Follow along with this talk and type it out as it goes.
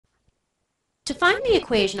To find the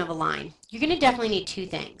equation of a line, you're going to definitely need two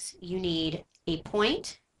things. You need a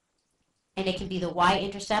point, and it can be the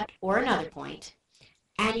y-intercept or another point,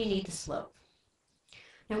 and you need the slope.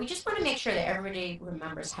 Now we just want to make sure that everybody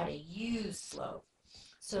remembers how to use slope.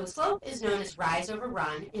 So slope is known as rise over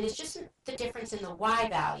run, and it's just the difference in the y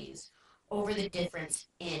values over the difference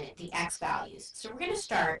in the x values. So we're going to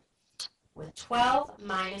start with 12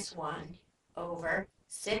 minus 1 over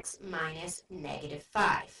 6 minus negative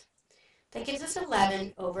 5. That gives us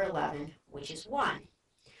 11 over 11, which is 1.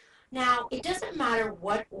 Now, it doesn't matter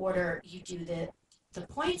what order you do the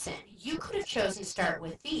points in. You could have chosen to start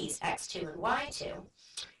with these, x2 and y2,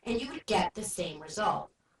 and you would get the same result.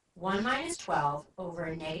 1 minus 12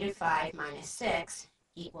 over negative 5 minus 6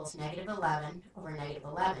 equals negative 11 over negative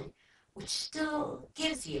 11, which still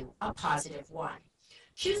gives you a positive 1.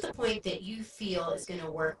 Choose the point that you feel is going to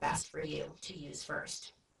work best for you to use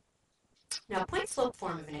first. Now, point-slope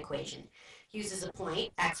form of an equation uses a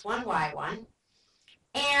point, x1, y1,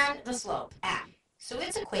 and the slope, m. So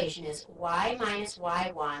its equation is y minus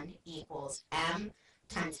y1 equals m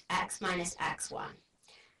times x minus x1.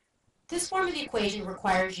 This form of the equation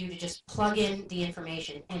requires you to just plug in the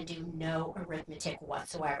information and do no arithmetic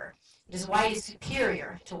whatsoever. It is y is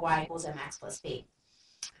superior to y equals mx plus b.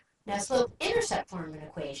 Now, slope-intercept form of an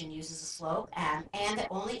equation uses a slope, m, and the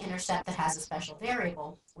only intercept that has a special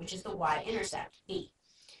variable, which is the y-intercept, b.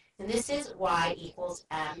 And this is y equals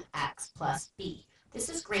mx plus b. This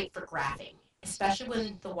is great for graphing, especially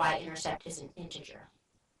when the y-intercept is an integer.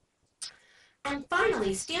 And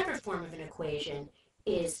finally, standard form of an equation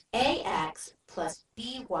is ax plus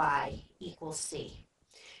by equals c.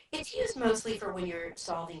 It's used mostly for when you're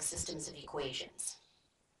solving systems of equations.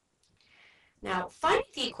 Now, finding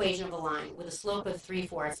the equation of a line with a slope of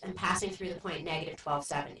 3/4 and passing through the point negative 12,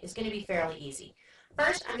 7 is going to be fairly easy.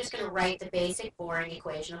 First, I'm just going to write the basic boring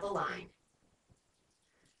equation of a line.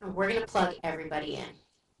 And we're going to plug everybody in.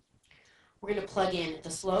 We're going to plug in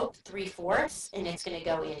the slope, 3/4, and it's going to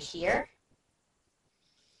go in here.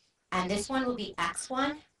 And this one will be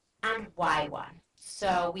x1 and y1.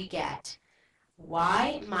 So we get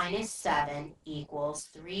y minus 7 equals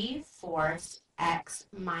 3/4 x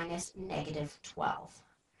minus negative 12.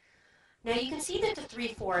 Now you can see that the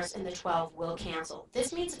 3/4 and the 12 will cancel.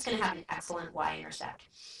 This means it's going to have an excellent y-intercept.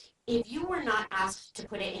 If you were not asked to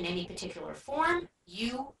put it in any particular form,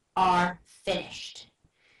 you are finished.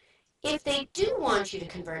 If they do want you to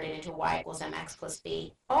convert it into y equals mx plus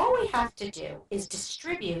b, all we have to do is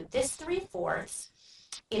distribute this 3/4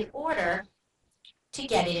 in order to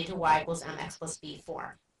get it into y equals mx plus b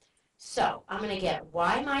form. So I'm going to get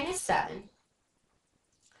y minus 7,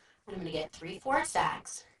 and I'm going to get 3/4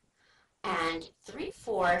 x, and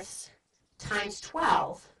 3/4 times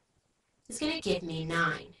 12 is going to give me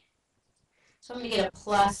 9. So I'm going to get a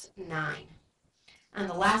plus 9. And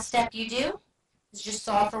the last step you do is just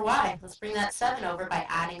solve for y. Let's bring that 7 over by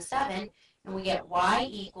adding 7, and we get y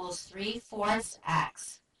equals 3/4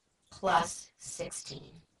 x plus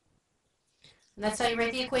 16. And that's how you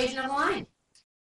write the equation of a line.